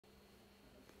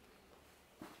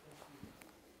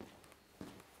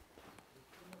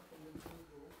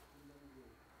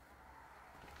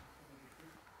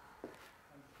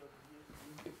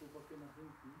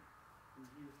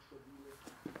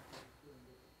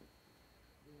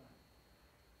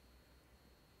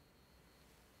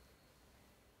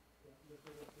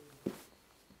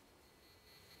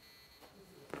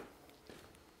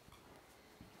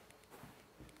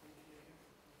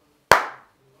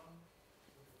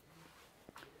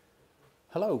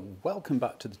Hello, welcome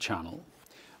back to the channel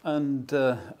and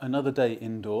another day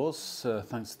indoors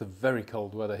thanks to the very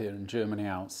cold weather here in Germany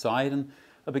outside, and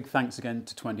a big thanks again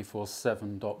to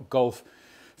 247.golf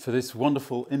for this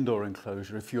wonderful indoor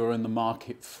enclosure. If you're in the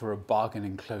market for a bargain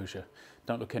enclosure,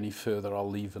 don't look any further, I'll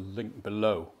leave a link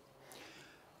below.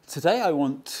 Today I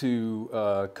want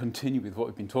to continue with what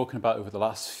we've been talking about over the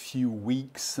last few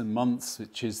weeks and months,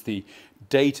 which is the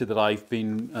data that I've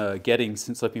been getting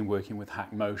since I've been working with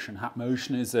HackMotion.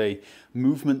 HackMotion is a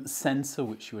movement sensor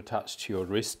which you attach to your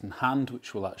wrist and hand,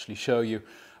 which will actually show you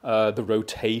the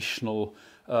rotational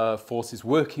forces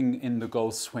working in the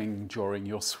golf swing during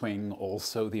your swing,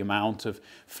 also the amount of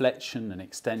flexion and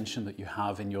extension that you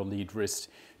have in your lead wrist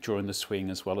during the swing,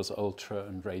 as well as ultra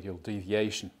and radial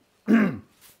deviation.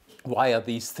 Why are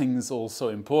these things all so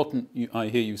important? I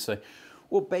hear you say,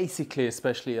 well, basically,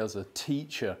 especially as a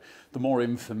teacher, the more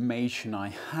information I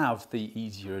have, the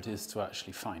easier it is to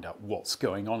actually find out what's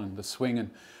going on in the swing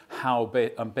and how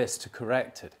I'm best to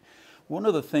correct it. One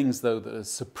of the things, though, that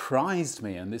has surprised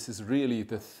me, and this is really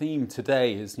the theme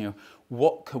today, is,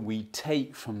 what can we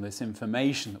take from this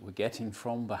information that we're getting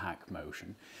from the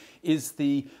HackMotion, is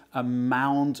the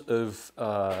amount of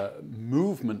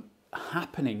movement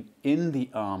happening in the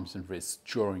arms and wrists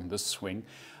during the swing,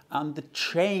 and the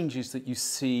changes that you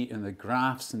see in the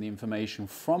graphs and the information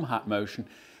from HackMotion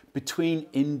between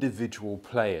individual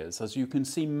players. As you can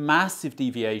see, massive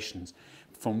deviations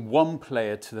from one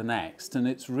player to the next, and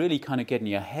it's really kind of getting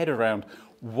your head around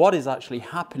what is actually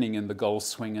happening in the golf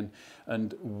swing,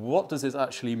 and what does this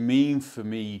actually mean for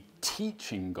me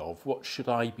teaching golf? What should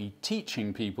I be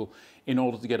teaching people in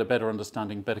order to get a better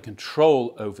understanding, better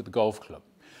control over the golf club?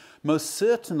 Most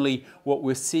certainly what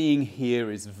we're seeing here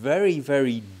is very,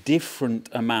 very different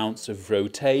amounts of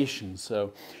rotation.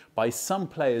 So by some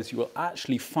players you will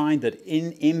actually find that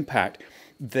in impact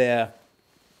their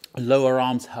lower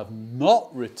arms have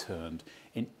not returned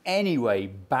in any way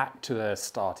back to their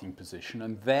starting position,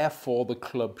 and therefore the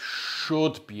club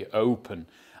should be open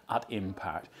at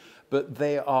impact. But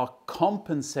they are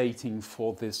compensating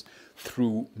for this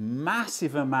through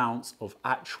massive amounts of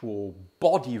actual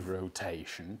body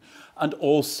rotation and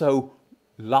also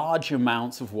large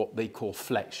amounts of what they call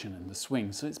flexion in the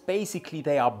swing. So it's basically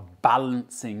they are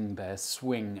balancing their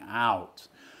swing out.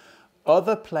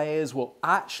 Other players will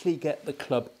actually get the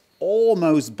club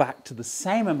almost back to the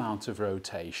same amount of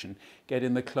rotation,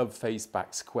 getting the club face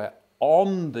back square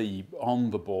on the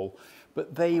ball,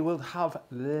 but they will have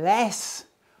less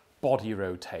body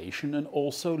rotation and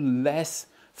also less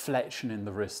flexion in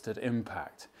the wrist at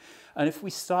impact. And if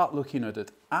we start looking at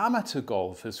amateur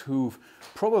golfers who've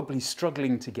probably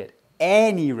struggling to get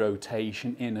any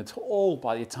rotation in at all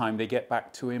by the time they get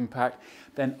back to impact,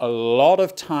 then a lot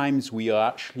of times we are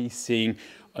actually seeing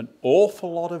an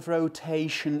awful lot of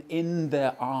rotation in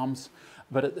their arms,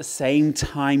 but at the same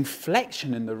time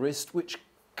flexion in the wrist, which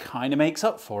kind of makes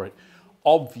up for it.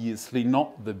 Obviously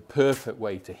not the perfect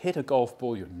way to hit a golf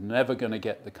ball. You're never going to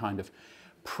get the kind of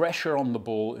pressure on the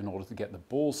ball in order to get the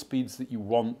ball speeds that you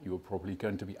want. You're probably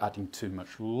going to be adding too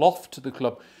much loft to the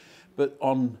club. But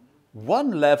on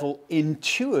one level,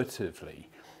 intuitively,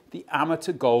 the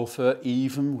amateur golfer,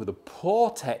 even with a poor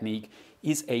technique,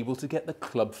 is able to get the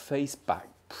club face back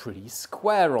pretty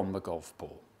square on the golf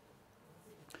ball.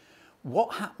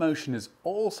 What HackMotion is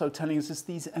also telling us is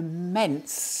these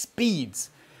immense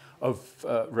speeds of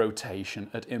rotation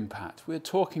at impact. We're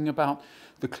talking about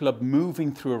the club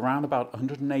moving through around about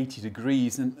 180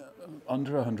 degrees in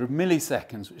under 100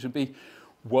 milliseconds, which would be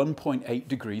 1.8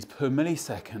 degrees per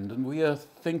millisecond. And we are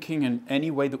thinking in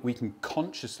any way that we can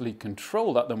consciously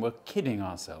control that, then we're kidding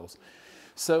ourselves.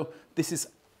 So this is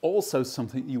also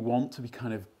something you want to be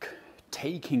kind of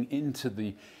taking into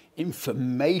the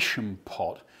information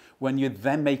pot when you're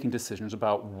then making decisions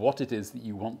about what it is that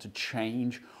you want to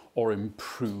change or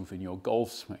improve in your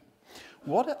golf swing.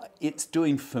 What it's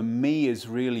doing for me is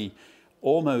really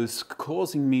almost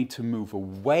causing me to move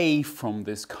away from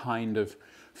this kind of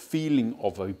feeling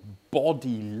of a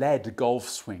body-led golf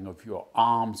swing, of your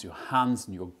arms, your hands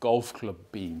and your golf club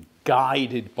being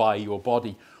guided by your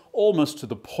body, almost to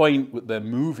the point that they're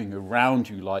moving around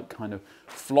you like kind of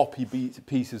floppy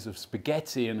pieces of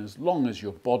spaghetti, and as long as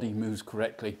your body moves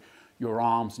correctly, your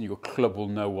arms and your club will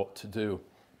know what to do.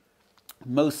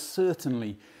 Most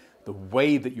certainly, the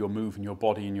way that you're moving your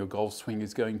body in your golf swing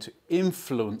is going to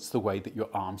influence the way that your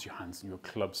arms, your hands and your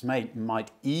clubs might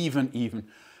even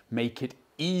make it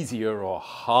easier or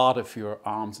harder for your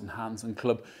arms and hands and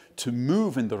club to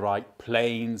move in the right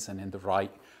planes and in the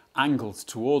right angles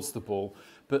towards the ball.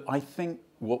 But I think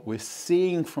what we're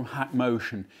seeing from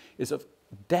HackMotion is of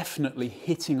definitely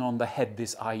hitting on the head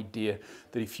this idea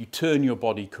that if you turn your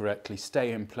body correctly,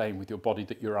 stay in plane with your body,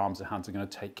 that your arms and hands are going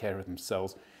to take care of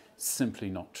themselves. Simply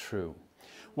not true.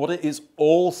 What it is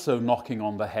also knocking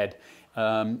on the head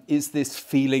is this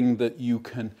feeling that you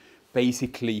can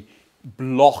basically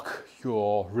block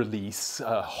your release,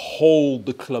 hold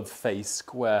the club face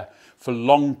square for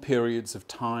long periods of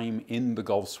time in the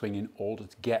golf swing in order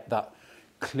to get that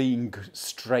clean,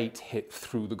 straight hit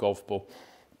through the golf ball.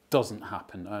 Doesn't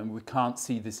happen. We can't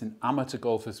see this in amateur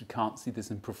golfers, we can't see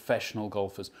this in professional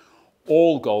golfers.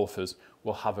 All golfers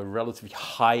will have a relatively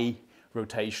high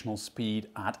rotational speed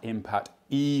at impact,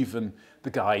 even the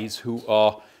guys who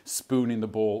are spooning the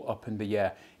ball up in the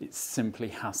air. It simply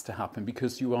has to happen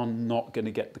because you are not going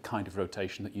to get the kind of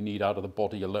rotation that you need out of the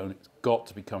body alone. It's got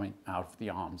to be coming out of the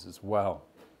arms as well.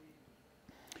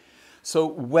 So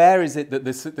where is it that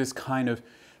this kind of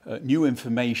new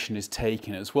information is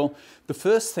taking us? Well, the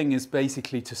first thing is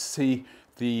basically to see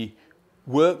the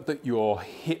work that your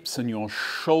hips and your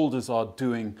shoulders are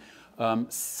doing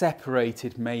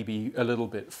separated maybe a little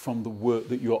bit from the work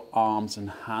that your arms and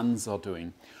hands are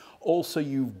doing. Also,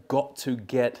 you've got to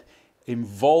get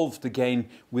involved again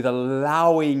with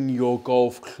allowing your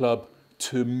golf club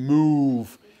to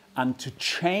move and to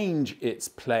change its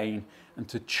plane and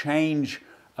to change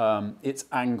its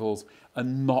angles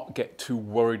and not get too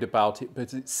worried about it.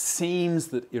 But it seems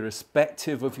that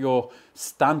irrespective of your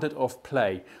standard of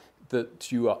play,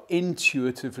 that you are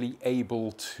intuitively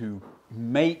able to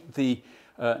make the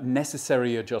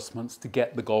necessary adjustments to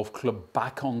get the golf club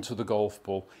back onto the golf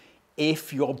ball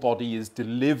if your body is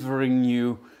delivering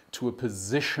you to a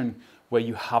position where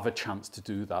you have a chance to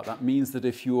do that. That means that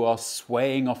if you are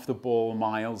swaying off the ball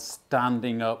miles,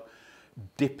 standing up,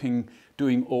 dipping,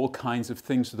 doing all kinds of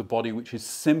things to the body, which is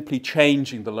simply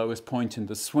changing the lowest point in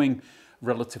the swing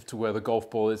relative to where the golf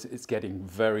ball is, it's getting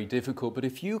very difficult. But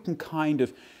if you can kind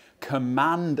of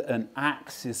command an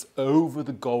axis over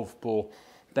the golf ball,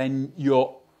 then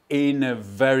you're in a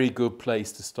very good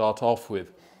place to start off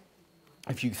with.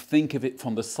 If you think of it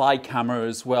from the side camera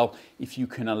as well, if you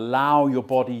can allow your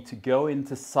body to go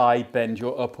into side bend,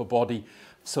 your upper body,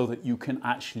 so that you can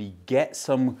actually get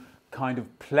some kind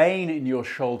of plane in your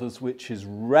shoulders which is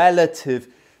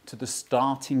relative to the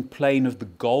starting plane of the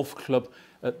golf club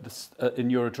at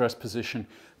in your address position,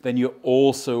 then you're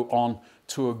also on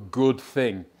to a good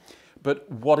thing. But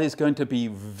what is going to be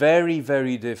very,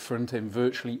 very different in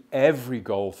virtually every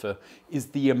golfer is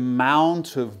the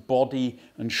amount of body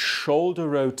and shoulder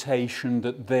rotation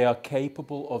that they are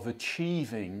capable of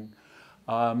achieving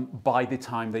by the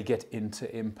time they get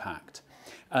into impact.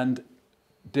 And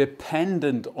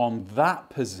dependent on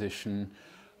that position,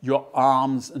 your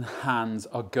arms and hands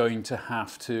are going to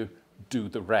have to do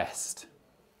the rest.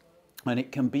 And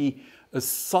it can be as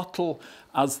subtle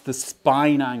as the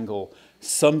spine angle.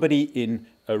 Somebody in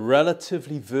a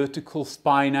relatively vertical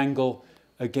spine angle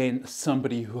against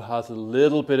somebody who has a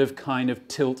little bit of kind of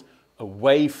tilt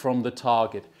away from the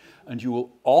target. And you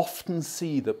will often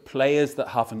see that players that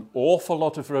have an awful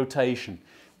lot of rotation,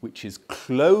 which is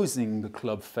closing the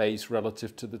club face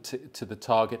relative to the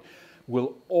target,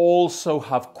 will also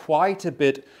have quite a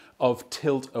bit of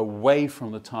tilt away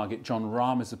from the target. Jon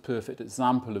Rahm is a perfect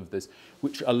example of this,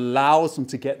 which allows them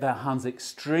to get their hands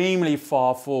extremely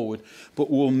far forward, but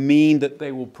will mean that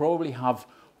they will probably have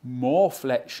more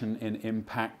flexion in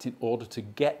impact in order to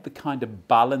get the kind of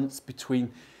balance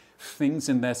between things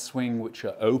in their swing which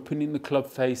are opening the club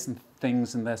face and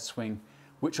things in their swing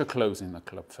which are closing the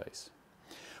club face.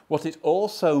 What it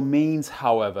also means,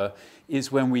 however,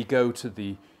 is when we go to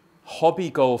the hobby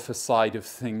golfer side of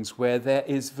things, where there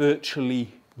is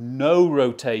virtually no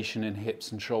rotation in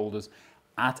hips and shoulders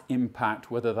at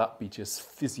impact, whether that be just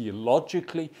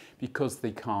physiologically because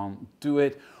they can't do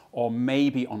it, or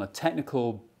maybe on a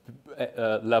technical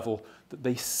level that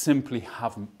they simply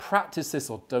haven't practiced this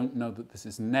or don't know that this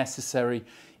is necessary,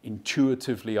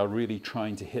 intuitively are really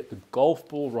trying to hit the golf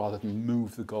ball rather than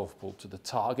move the golf ball to the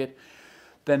target,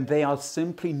 then they are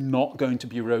simply not going to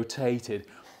be rotated.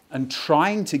 And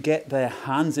trying to get their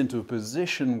hands into a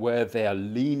position where they are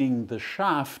leaning the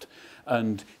shaft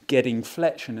and getting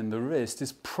flexion in the wrist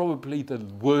is probably the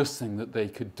worst thing that they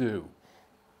could do.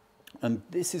 And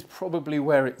this is probably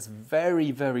where it's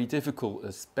very, very difficult,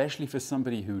 especially for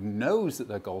somebody who knows that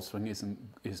their golf swing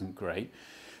isn't great,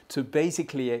 to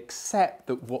basically accept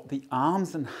that what the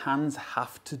arms and hands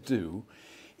have to do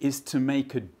is to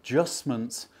make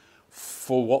adjustments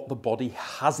for what the body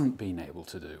hasn't been able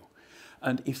to do.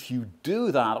 And if you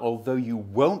do that, although you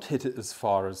won't hit it as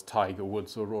far as Tiger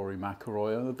Woods or Rory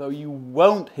McIlroy, although you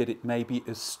won't hit it maybe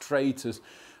as straight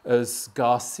as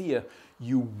Garcia,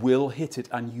 you will hit it,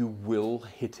 and you will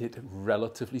hit it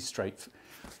relatively straight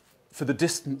for the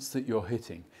distance that you're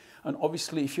hitting. And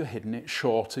obviously, if you're hitting it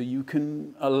shorter, you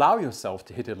can allow yourself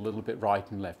to hit it a little bit right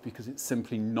and left, because it's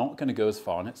simply not going to go as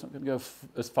far, and it's not going to go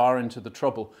as far into the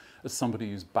trouble as somebody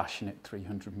who's bashing it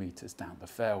 300 meters down the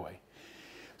fairway.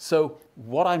 So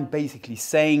what I'm basically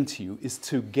saying to you is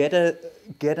to get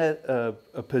a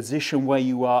position where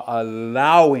you are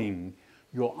allowing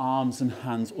your arms and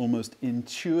hands almost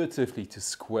intuitively to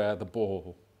square the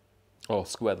ball, or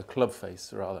square the club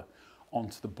face rather,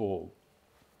 onto the ball.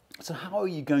 So how are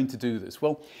you going to do this?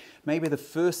 Well, maybe the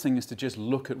first thing is to just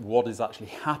look at what is actually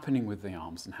happening with the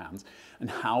arms and hands and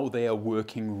how they are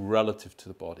working relative to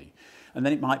the body. And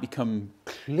then it might become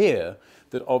clear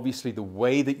that obviously the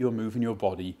way that you're moving your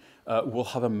body will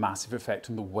have a massive effect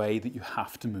on the way that you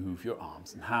have to move your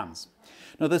arms and hands.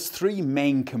 Now, there's three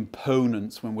main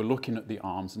components when we're looking at the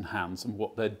arms and hands and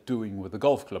what they're doing with the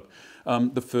golf club.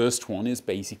 The first one is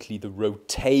basically the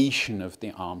rotation of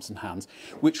the arms and hands,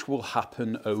 which will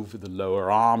happen over the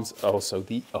lower arms, also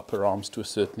the upper arms to a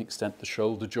certain extent, the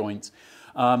shoulder joints.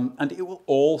 And it will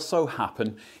also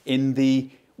happen in the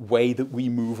way that we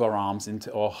move our arms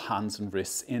into our hands and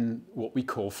wrists in what we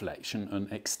call flexion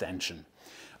and extension.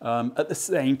 At the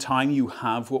same time, you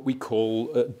have what we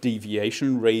call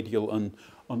deviation, radial and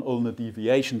ulnar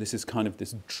deviation. This is kind of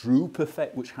this droop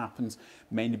effect which happens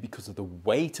mainly because of the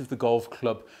weight of the golf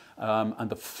club and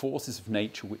the forces of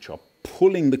nature which are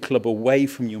pulling the club away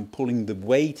from you and pulling the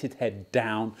weighted head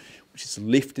down, which is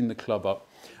lifting the club up.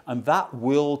 And that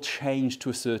will change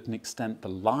to a certain extent the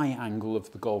lie angle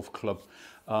of the golf club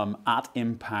at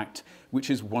impact, which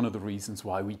is one of the reasons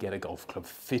why we get a golf club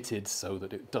fitted so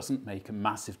that it doesn't make a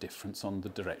massive difference on the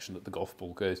direction that the golf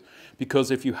ball goes.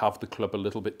 Because if you have the club a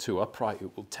little bit too upright,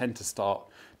 it will tend to start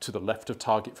to the left of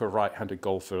target for a right-handed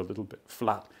golfer, a little bit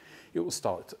flat. It will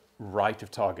start right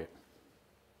of target.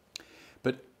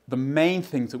 But the main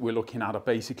things that we're looking at are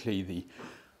basically the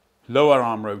lower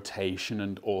arm rotation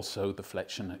and also the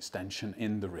flexion and extension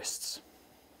in the wrists.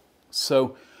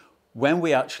 So when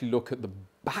we actually look at the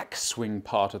backswing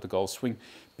part of the golf swing,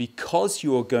 because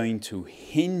you're going to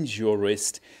hinge your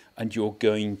wrist and you're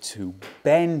going to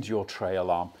bend your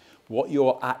trail arm, what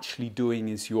you're actually doing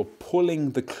is you're pulling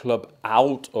the club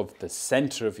out of the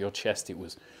center of your chest. It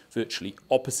was virtually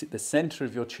opposite the center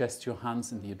of your chest, your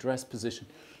hands in the address position.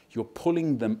 You're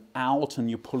pulling them out and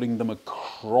you're pulling them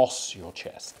across your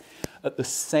chest. At the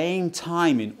same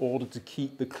time, in order to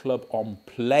keep the club on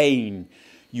plane,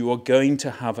 you are going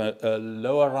to have a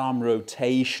lower arm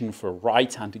rotation for a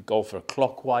right-handed golfer, a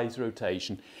clockwise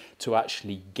rotation, to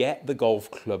actually get the golf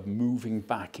club moving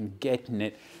back and getting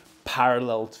it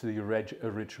parallel to the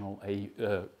original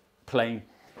plane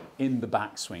in the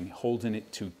backswing. Holding it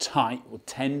too tight will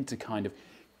tend to kind of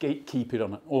keep it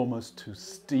on an almost too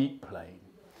steep plane.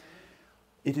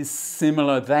 It is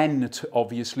similar then to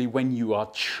obviously when you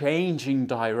are changing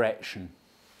direction,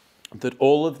 that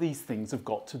all of these things have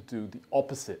got to do the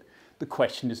opposite. The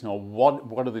question is now,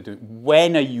 what are they doing?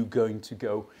 When are you going to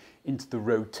go into the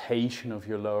rotation of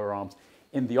your lower arms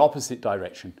in the opposite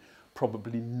direction?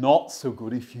 Probably not so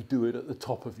good if you do it at the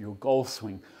top of your golf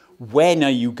swing. When are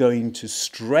you going to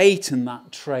straighten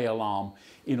that trail arm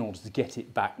in order to get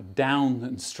it back down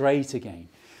and straight again?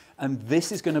 And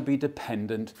this is going to be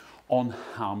dependent on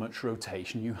how much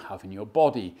rotation you have in your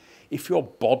body. If your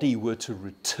body were to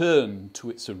return to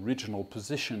its original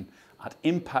position at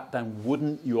impact, then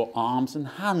wouldn't your arms and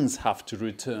hands have to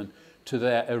return to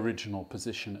their original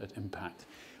position at impact?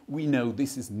 We know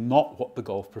this is not what the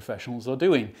golf professionals are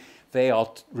doing. They are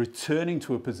returning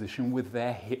to a position with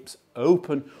their hips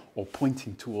open or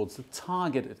pointing towards the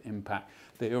target at impact.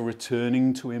 They are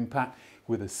returning to impact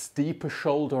with a steeper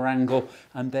shoulder angle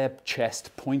and their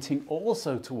chest pointing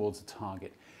also towards the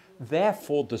target.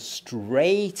 Therefore, the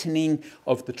straightening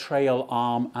of the trail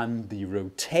arm and the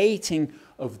rotating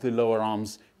of the lower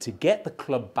arms to get the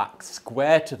club back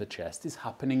square to the chest is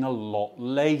happening a lot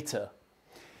later.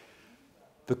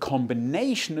 The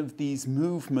combination of these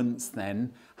movements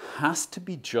then has to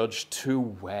be judged to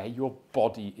where your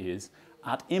body is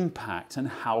at impact and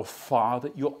how far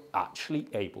that you're actually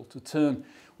able to turn,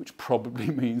 which probably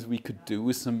means we could do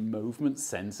with some movement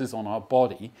sensors on our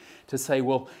body to say,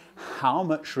 well, how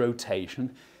much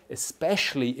rotation,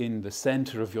 especially in the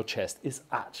center of your chest, is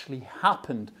actually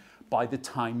happened by the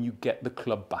time you get the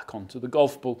club back onto the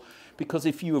golf ball. Because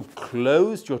if you have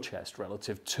closed your chest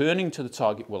relative, turning to the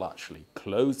target will actually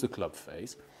close the club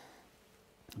face.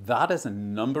 That is a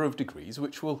number of degrees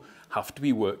which will have to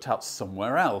be worked out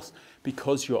somewhere else,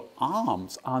 because your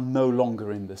arms are no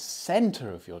longer in the center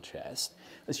of your chest.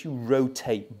 As you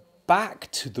rotate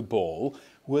back to the ball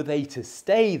were they to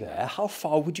stay there, how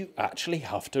far would you actually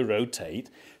have to rotate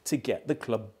to get the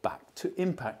club back to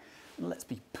impact? And let's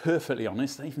be perfectly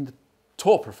honest, even the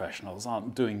tour professionals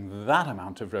aren't doing that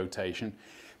amount of rotation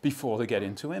before they get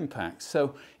into impact.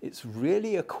 So it's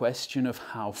really a question of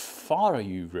how far are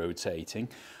you rotating,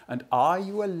 and are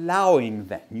you allowing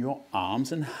then your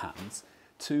arms and hands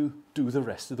to do the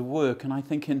rest of the work. And I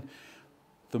think in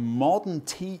the modern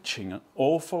teaching, an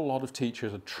awful lot of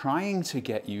teachers are trying to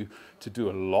get you to do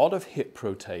a lot of hip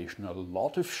rotation, a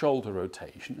lot of shoulder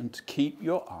rotation, and to keep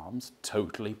your arms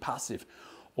totally passive,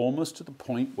 almost to the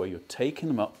point where you're taking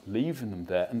them up, leaving them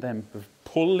there, and then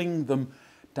pulling them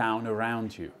down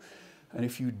around you. And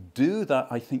if you do that,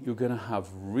 I think you're going to have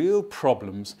real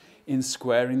problems in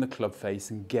squaring the club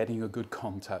face and getting a good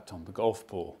contact on the golf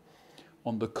ball.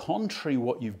 On the contrary,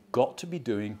 what you've got to be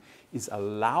doing is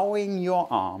allowing your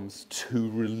arms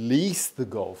to release the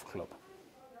golf club.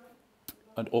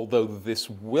 And although this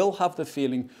will have the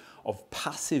feeling of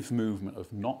passive movement,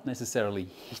 of not necessarily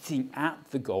hitting at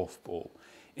the golf ball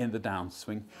in the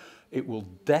downswing, it will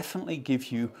definitely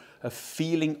give you a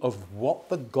feeling of what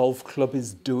the golf club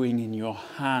is doing in your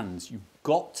hands. You've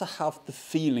got to have the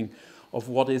feeling of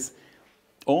what is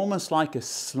almost like a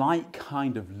slight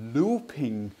kind of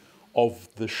looping of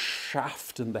the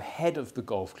shaft and the head of the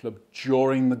golf club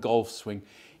during the golf swing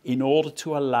in order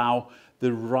to allow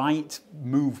the right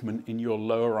movement in your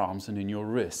lower arms and in your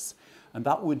wrists. And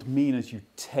that would mean as you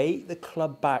take the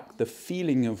club back, the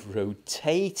feeling of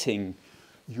rotating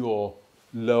your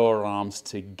lower arms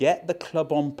to get the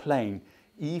club on plane,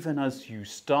 even as you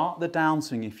start the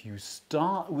downswing. If you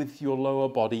start with your lower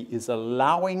body, is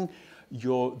allowing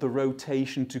the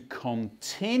rotation to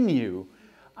continue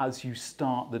as you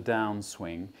start the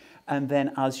downswing, and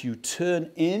then as you turn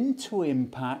into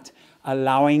impact,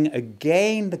 allowing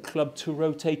again the club to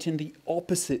rotate in the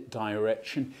opposite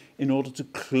direction in order to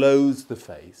close the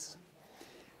face.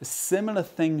 A similar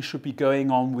thing should be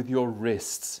going on with your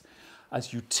wrists.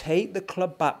 As you take the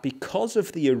club back, because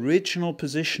of the original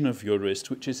position of your wrist,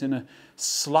 which is in a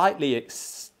slightly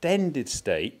extended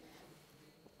state,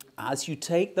 as you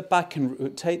take the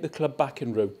club back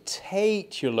and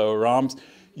rotate your lower arms,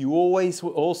 you always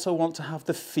also want to have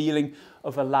the feeling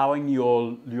of allowing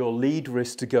your lead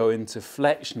wrist to go into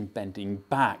flexion, bending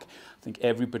back. I think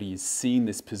everybody has seen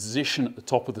this position at the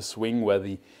top of the swing where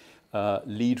the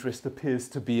lead wrist appears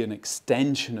to be an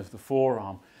extension of the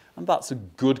forearm. And that's a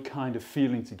good kind of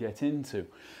feeling to get into.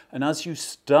 And as you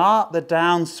start the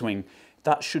downswing,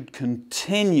 that should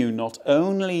continue not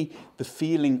only the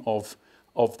feeling of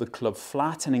the club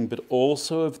flattening, but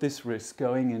also of this wrist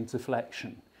going into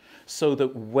flexion. So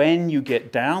that when you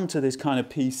get down to this kind of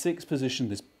P6 position,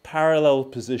 this parallel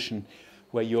position,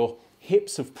 where your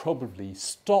hips have probably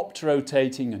stopped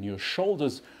rotating and your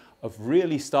shoulders have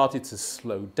really started to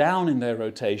slow down in their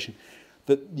rotation,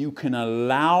 that you can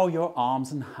allow your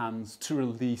arms and hands to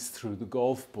release through the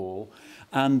golf ball,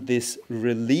 and this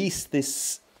release,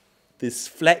 this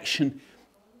flexion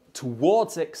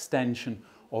towards extension,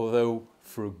 although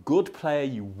for a good player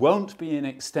you won't be in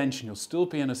extension, you'll still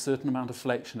be in a certain amount of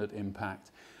flexion at impact.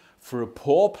 For a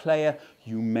poor player,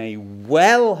 you may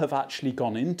well have actually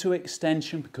gone into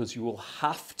extension because you will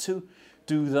have to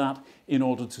do that in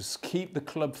order to keep the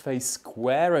club face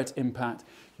square at impact.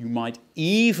 You might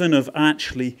even have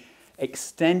actually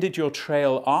extended your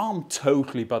trail arm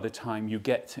totally by the time you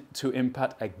get to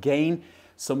impact. Again,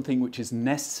 something which is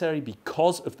necessary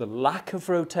because of the lack of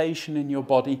rotation in your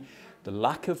body, the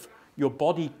lack of your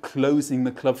body closing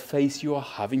the club face. You are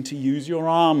having to use your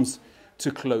arms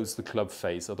to close the club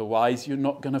face. Otherwise, you're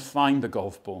not going to find the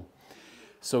golf ball.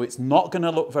 So it's not going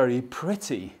to look very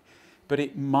pretty, but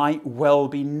it might well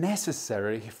be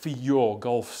necessary for your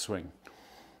golf swing.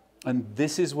 And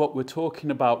this is what we're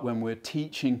talking about when we're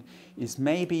teaching, is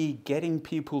maybe getting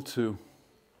people to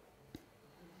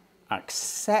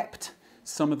accept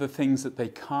some of the things that they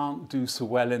can't do so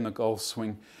well in the golf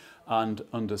swing, and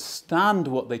understand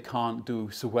what they can't do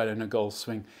so well in a golf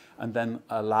swing, and then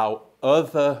allow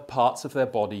other parts of their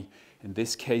body, in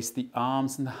this case the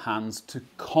arms and the hands, to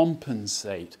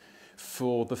compensate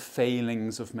for the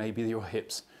failings of maybe your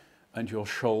hips and your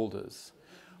shoulders.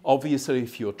 Obviously,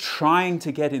 if you're trying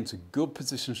to get into good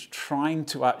positions, trying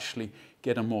to actually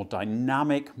get a more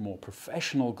dynamic, more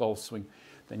professional golf swing,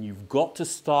 then you've got to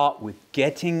start with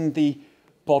getting the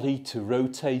body to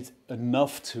rotate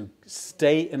enough to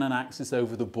stay in an axis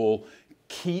over the ball,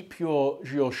 keep your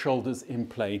shoulders in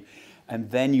plane,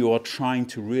 and then you are trying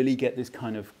to really get this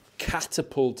kind of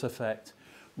catapult effect,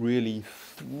 really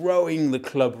throwing the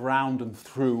club round and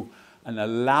through and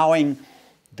allowing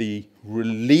the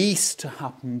release to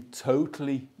happen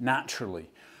totally naturally.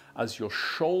 as your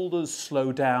shoulders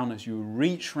slow down, as you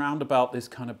reach round about this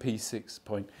kind of P6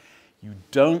 point. You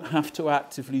don't have to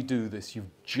actively do this,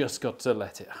 you've just got to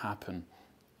let it happen.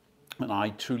 And I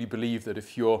truly believe that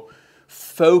if you're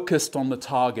focused on the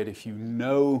target, if you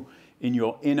know in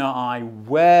your inner eye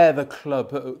where the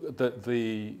club,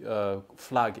 the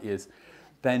flag is,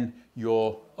 then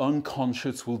your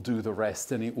unconscious will do the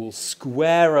rest, and it will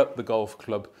square up the golf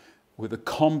club with a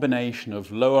combination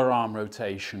of lower arm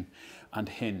rotation and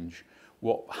hinge.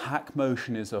 What hack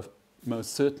motion is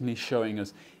most certainly showing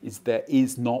us is there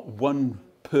is not one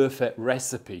perfect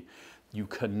recipe. You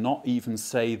cannot even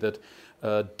say that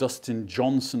Dustin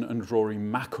Johnson and Rory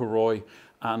McIlroy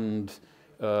and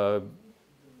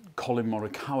Colin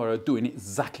Morikawa are doing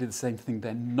exactly the same thing.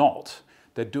 They're not.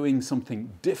 They're doing something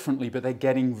differently, but they're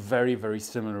getting very, very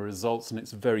similar results. And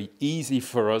it's very easy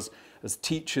for us as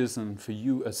teachers and for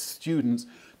you as students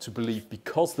to believe,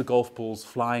 because the golf ball's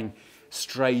flying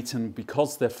straight and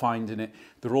because they're finding it,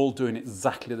 they're all doing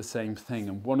exactly the same thing.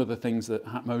 And one of the things that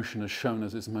hack motion has shown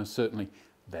us is most certainly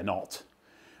they're not.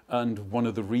 And one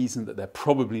of the reasons that they're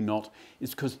probably not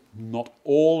is because not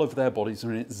all of their bodies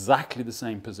are in exactly the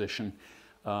same position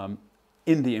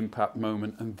in the impact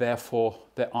moment, and therefore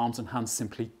their arms and hands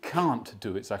simply can't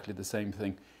do exactly the same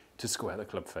thing to square the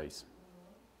club face.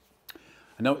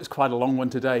 I know it was quite a long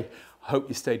one today. I hope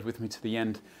you stayed with me to the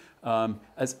end.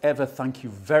 As ever, thank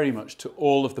you very much to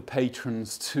all of the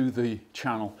patrons to the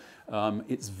channel.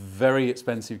 It's very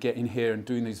expensive getting here and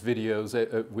doing these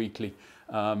videos weekly.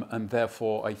 And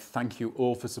therefore I thank you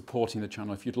all for supporting the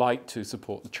channel. If you'd like to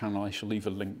support the channel, I shall leave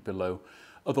a link below.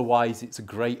 Otherwise, it's a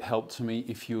great help to me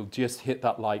if you'll just hit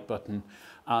that like button,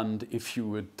 and if you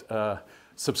would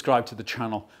subscribe to the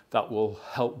channel. That will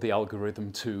help the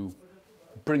algorithm to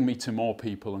bring me to more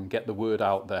people and get the word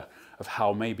out there of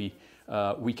how maybe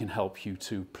we can help you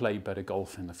to play better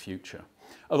golf in the future.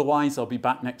 Otherwise, I'll be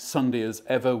back next Sunday as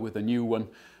ever with a new one.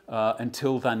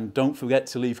 Until then, don't forget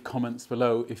to leave comments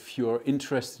below. If you're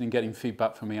interested in getting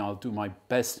feedback from me, I'll do my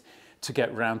best to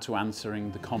get round to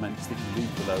answering the comments that you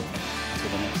leave below.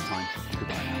 Until the next time,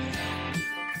 goodbye now.